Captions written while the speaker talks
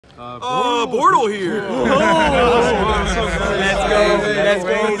Bortle here. Let's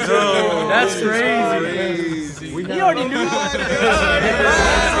go. That's crazy. We already knew that.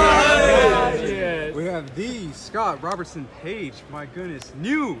 We have the Scott Robertson Page. My goodness,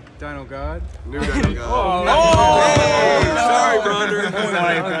 new Dino God. New Dino God. Oh, sorry, brother.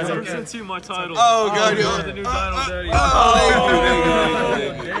 I present you my title. Oh, God, the new Dino Daddy.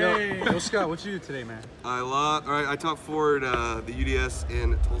 Yo, Scott, what you do today, man? I top forward the UDS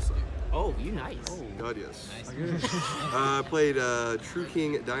in Tulsa. Oh, you nice. Oh, God, yes. Nice. I played True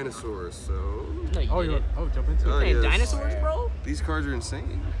King Dinosaurs, so... No, you didn't. Jump into it. Hey, yes. dinosaurs, bro? These cards are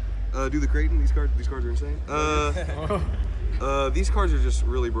insane. Do the Creighton, these cards are insane. These cards are just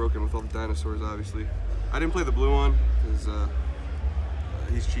really broken with all the dinosaurs, obviously. I didn't play the blue one, because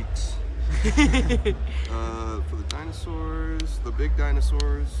he's cheeks. For the dinosaurs, the big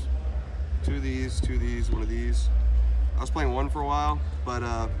dinosaurs, two of these, one of these. I was playing one for a while, but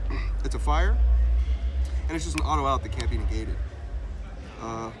it's a fire, and it's just an auto out that can't be negated.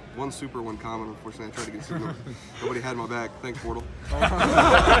 One super, one common. Unfortunately, I tried to get super. Nobody had my back. Thanks, Portal.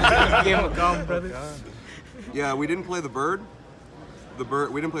 Give him a call, brother. Yeah, we didn't play the bird. We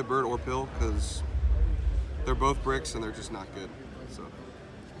didn't play bird or pill because they're both bricks and they're just not good. So.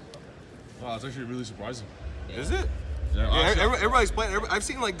 Wow, it's actually really surprising. Yeah. Is it? Yeah. Everybody's playing. I've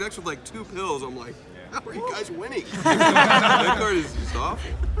seen like decks with like 2 pills. I'm like, how are you guys winning? That card is just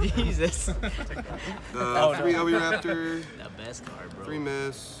awful. Jesus. 3 Oviraptor. The best card, bro. 3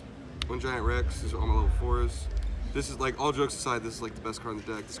 Miss. 1 Giant Rex. These are all my level 4s. This is like, all jokes aside, this is like the best card in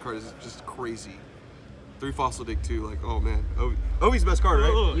the deck. This card is just crazy. 3 Fossil Dig too. Like, oh man. Ovi's the best card,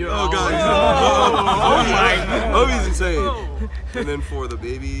 right? Oh god. Ovi's insane. And then for the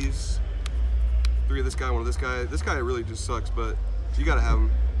babies, 3 of this guy, 1 of this guy. This guy really just sucks, but you gotta have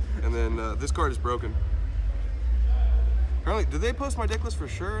him. And then this card is broken. Apparently, did they post my deck list for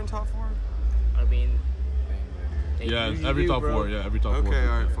sure in top 4? I mean, yeah, every top 4. Yeah, every top 4. Okay,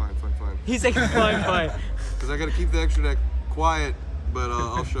 all right, fine. He's like, fine. Because I gotta keep the extra deck quiet, but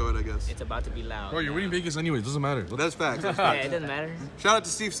I'll show it, I guess. It's about to be loud. Bro, you're winning Vegas anyway. It doesn't matter. That's facts. Yeah, it doesn't matter. Shout out to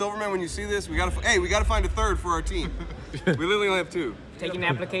Steve Silverman when you see this. We gotta find a 3rd for our team. We literally only have 2. Taking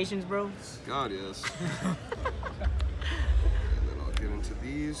applications, bro? God, yes. Get into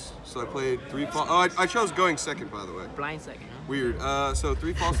these. So I played 3 I chose going second, by the way. Blind second, huh? Weird. So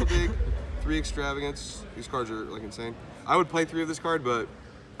 3 Fossil Dig, 3 Extravagance. These cards are like insane. I would play 3 of this card, but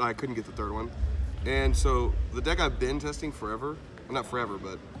I couldn't get the 3rd one. And so the deck I've been testing forever, well, not forever,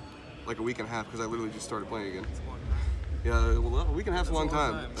 but like a week and a half, because I literally just started playing again. Yeah, well, a week and a half's a long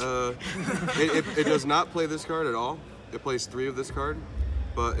time. It does not play this card at all. It plays 3 of this card,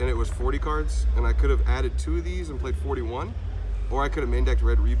 and it was 40 cards, and I could have added 2 of these and played 41. Or I could have main decked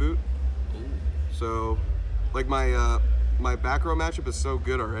Red Reboot. So, like my back row matchup is so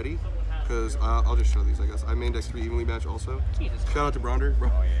good already, because I'll just show these, I guess. I main decked 3 evenly match also. Shout out to Bronder.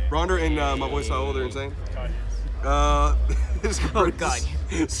 Bronder and my boy Saul, they're insane. This card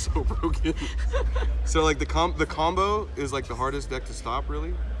is so broken. So like the combo is like the hardest deck to stop,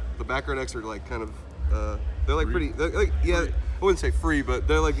 really. The back row decks are like kind of, they're like pretty, yeah, I wouldn't say free, but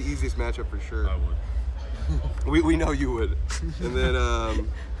they're like the easiest matchup for sure. I would. We know you would. And then,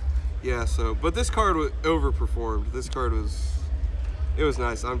 yeah, so, but this card was overperformed. This card was, it was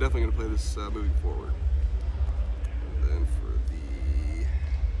nice. I'm definitely going to play this moving forward. And then for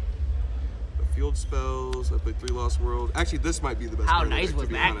the field spells, I played 3 Lost World. Actually, this might be the best How card. nice was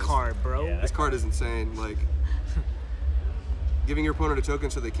that card, bro? Yeah, this card is insane. Like, giving your opponent a token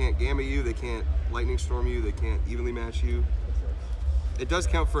so they can't Gamma you, they can't Lightning Storm you, they can't evenly match you. It does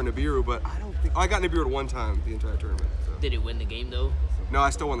count for a Nibiru, but I don't think... I got Nibiru one time the entire tournament. So. Did it win the game, though? No, I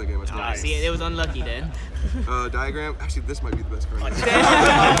still won the game. Nice. See, it was unlucky then. Diagram? Actually, this might be the best card. I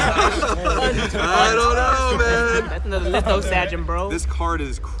don't know, man. That's another Litho Sagem, bro. This card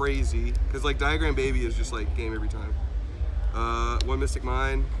is crazy. Because, like, Diagram Baby is just, like, game every time. 1 Mystic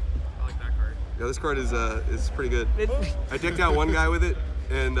Mine. I like that card. Yeah, this card is pretty good. I decked out one guy with it,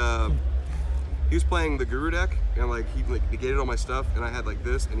 and... he was playing the Guru deck, and like he like negated all my stuff, and I had like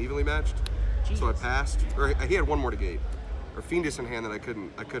this and evenly matched, so I passed. Or he had 1 more negate, or Fiendus in hand that I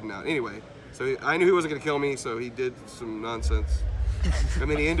couldn't out. Anyway, so I knew he wasn't gonna kill me, so he did some nonsense, and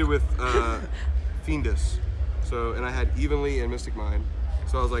then he ended with Fiendus. So and I had evenly and Mystic Mine,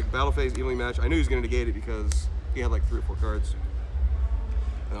 so I was like battle phase evenly match. I knew he was gonna negate it because he had like 3 or 4 cards,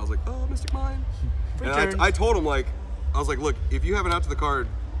 and I was like, oh, Mystic Mine. And I told him like, I was like, look, if you have an out to the card,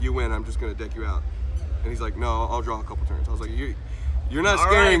 you win, I'm just gonna deck you out. And he's like, no, I'll draw a couple turns. I was like, you're not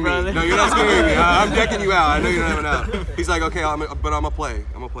scaring me. No, you're not scaring me. I'm decking you out. I know you don't have an out. He's like, okay, but I'm gonna play.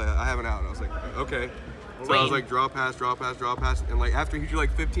 I have an out. And I was like, okay. So I was like, draw pass, draw pass, draw pass. And like after he drew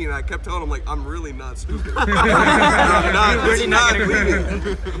like 15, I kept telling him like, I'm really not stupid. I'm not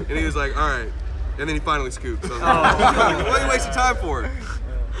leaving. And he was like, all right. And then he finally scooped. So I was like, what are you wasting time for?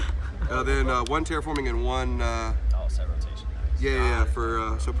 Then one terraforming and one. Set rotation. Yeah.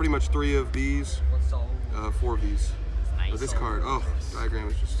 For so pretty much 3 of these, 4 of these. Nice. But this card, diagram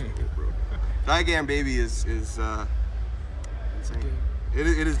is just so good, bro. Diagram baby is insane. It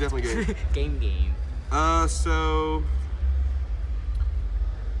is definitely game. game. So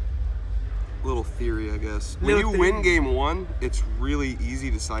little theory, I guess. When you win game 1, it's really easy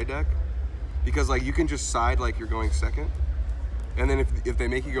to side deck because like you can just side like you're going second, and then if they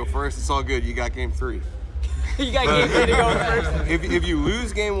make you go first, it's all good. You got game 3. You got game 3 to go first. If you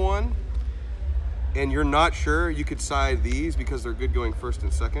lose game 1 and you're not sure, you could side these because they're good going first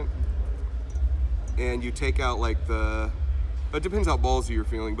and second, and you take out like the. It depends how ballsy you're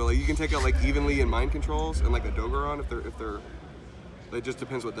feeling, but like you can take out like evenly and mind controls and like a Dogoron if they're. It just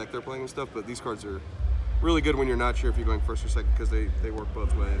depends what deck they're playing and stuff. But these cards are really good when you're not sure if you're going first or second because they work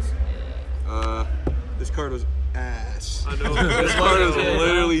both ways. This card was ass. I know. This card is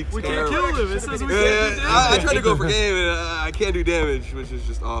literally terrible. We can't kill him. It says we can't do I damage. tried to go for game and I can't do damage, which is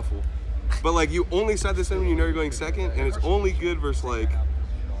just awful. But like you only side this in when you know you're going second, and it's only good versus like.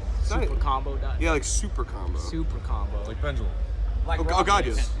 Super combo. Yeah, like super combo. Super combo. Like pendulum. Oh god,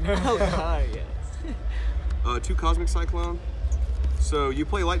 yes. Oh god, yes. 2 Cosmic Cyclone. So you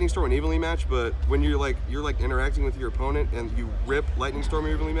play Lightning Storm and Evenly Match, but when you're like interacting with your opponent and you rip Lightning Storm or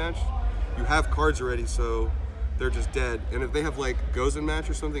Evenly Match, you have cards already, so they're just dead. And if they have like Gozen Match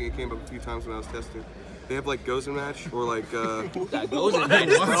or something, it came up a few times when I was testing. They have like Gozen Match or like That goes in match,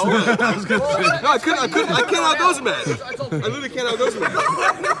 bro. No, I can't out Gozen Match. I literally can't out Gozen Match.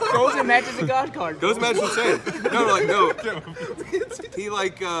 Goes in match is a god card. Gozen Match is insane. No. He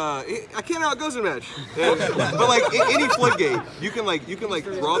like I can't out Gozen Match. But like any floodgate, you can like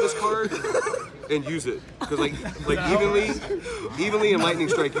draw this card and use it because like evenly and Lightning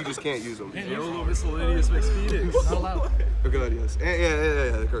Strike, you just can't use them. Yolo Miscellaneous makes Phoenix. Not allowed. Oh god, yes.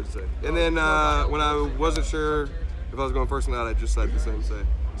 Yeah, the card's insane. And then when I wasn't sure if I was going first or not, I just sided this in and say,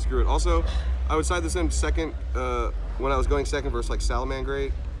 screw it. Also, I would side this in second when I was going second versus like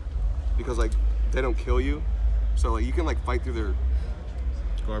Salamangreat because like they don't kill you. So like you can like fight through their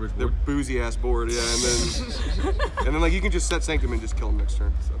Garbage their board. boozy ass board, yeah, and then like you can just set Sanctum and just kill them next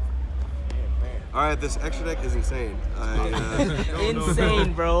turn. So. All right, this extra deck is insane.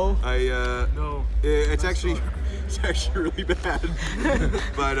 Insane, bro. No. It's actually really bad.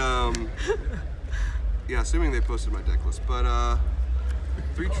 But yeah, assuming they posted my deck list. But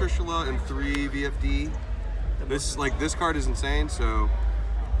 3 Trishula and 3 VFD. This card is insane. So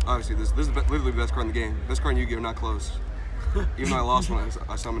obviously this is literally the best card in the game. Best card in Yu-Gi-Oh! Not close. Even though I lost when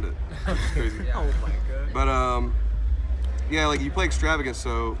I summoned it. It's crazy. Oh my god. But yeah, like you play Extravagance,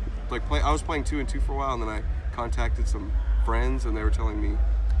 so like I was playing 2 and 2 for a while, and then I contacted some friends, and they were telling me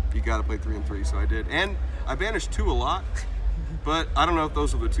you got to play 3 and 3, so I did. And I banished 2 a lot, but I don't know if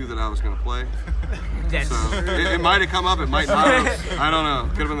those were the 2 that I was gonna play. So it might have come up, it might not have. I don't know.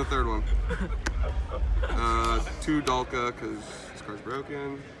 Could have been the 3rd one. 2 Dalka because this card's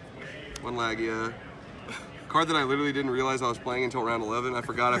broken. 1 Lagia. Card that I literally didn't realize I was playing until round 11. I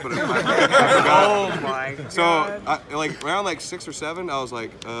forgot I put it in my Oh my god. So, like round like 6 or 7, I was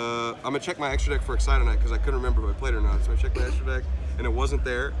like, I'm gonna check my extra deck for Excitonight because I couldn't remember if I played or not. So I checked my extra deck and it wasn't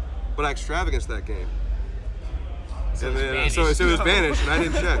there, but I Extravagance that game. And then, so it was banished and I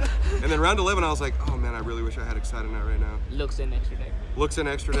didn't check. And then round 11, I was like, oh man, I really wish I had Excitonight right now. Looks in extra deck. Looks in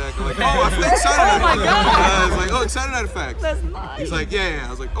extra deck. I'm like, oh, I played Excitonight. Oh my god. I was like, oh, Excitonight effect. That's nice. He's like, yeah. I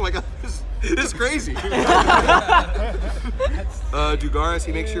was like, oh my god, this is crazy. Dugaris,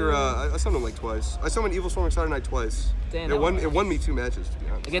 he makes sure, I summoned him like twice. I summoned Evil Storm Excitonight twice. Damn, it won me 2 matches, to be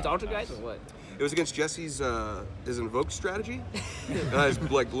honest. Against Ultra guys or what? It was against Jesse's his Invoke strategy. And I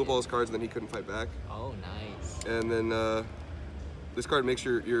just like blew up all his cards and then he couldn't fight back. Oh, nice. And then this card makes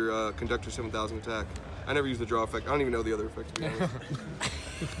your Conductor 7000 attack. I never used the draw effect. I don't even know the other effect, to be honest.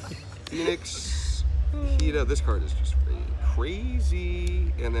 Phoenix, Hida, this card is just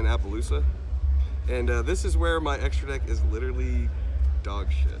crazy. And then Appaloosa. And this is where my extra deck is literally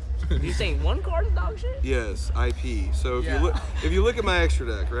dog shit. You saying 1 card is dog shit? Yes, IP. So if you look at my extra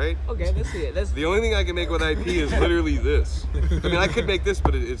deck, right? Okay, let's see it. The only thing I can make with IP is literally this. I mean, I could make this,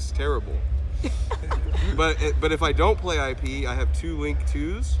 but it's terrible. But if I don't play IP, I have 2 Link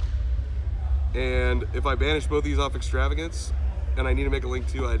 2s. And if I banish both these off Extravagance, and I need to make a Link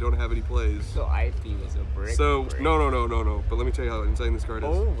 2, I don't have any plays. So IP was a brick. So, no. But let me tell you how insane this card is.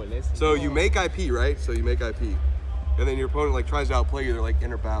 Oh, well, let's So you make IP, right? So you make IP. And then your opponent like tries to outplay you, they're like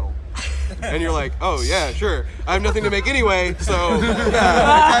inner battle. And you're like, oh yeah, sure. I have nothing to make anyway, so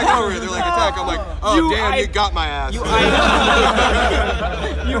yeah, attack over it. They're like, attack. I'm like, oh damn, you got my ass. You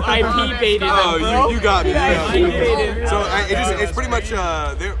IP baited. Oh, you got me. IP baited. So it's pretty much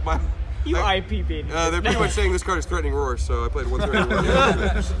IP baited. they're pretty much saying this card is threatening roar, so I played one threatening roar.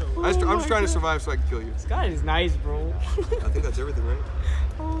 I'm just trying to survive so I can kill you. This guy is nice, bro. I think that's everything, right?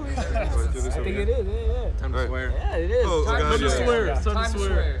 I think it is. Yeah. Time to swear. Yeah, it is. Oh, Time God, to yeah. swear. Time to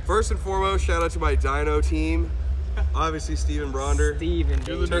swear. First and foremost, shout out to my Dino team. Obviously, Steven Bronder. Steven.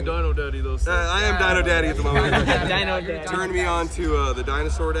 You're the new Dino Daddy, though. I am Dino Daddy at the moment. Dino Daddy. Turned me on to the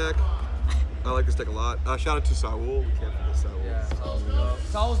dinosaur deck. I like this deck a lot. Shout out to Saul. We can't forget Saul.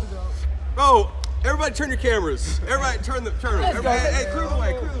 Saul's the goat. Oh, everybody turn your cameras. Everybody turn them. Everybody, hey, clear the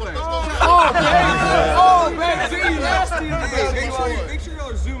way. Oh, man, nasty. Hey, make sure y'all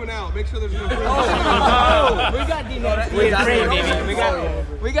are zooming out. Make sure there's no. Oh, we got D-Nasty.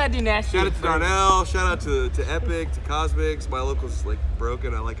 We got D-Nasty. Shout out to Darnell. Shout out to Epic, to Cosmics. My local's like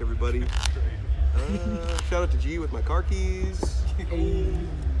broken. I like everybody. Shout out to G with my car keys.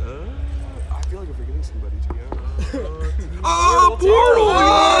 I feel like I'm forgetting somebody too. Oh, Portal!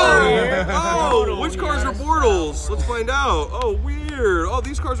 Yeah. Oh, which cards are Bortles? Let's find out. Oh, weird. Oh,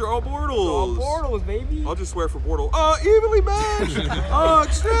 these cards are all Bortles. All Bortles, baby. I'll just swear for Bortle. Oh, evenly matched. Oh,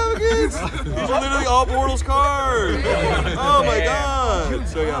 extravagance. These are literally all Bortles cards. Oh my God.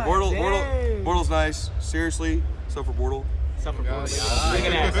 So yeah, Bortle's nice. Seriously, so for Bortle. Look at that.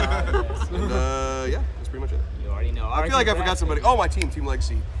 And yeah, that's pretty much it. You already know. I feel like I forgot somebody. Oh, my Team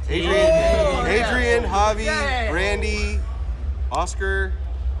Legacy. Adrian, Javi, Randy, Oscar,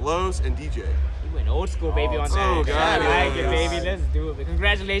 Los, and DJ. You went old school, baby, on that. Oh, God. I like it, baby. Let's do it.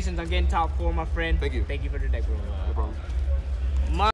 Congratulations on getting top 4, my friend. Thank you. Thank you for the deck, bro. No problem.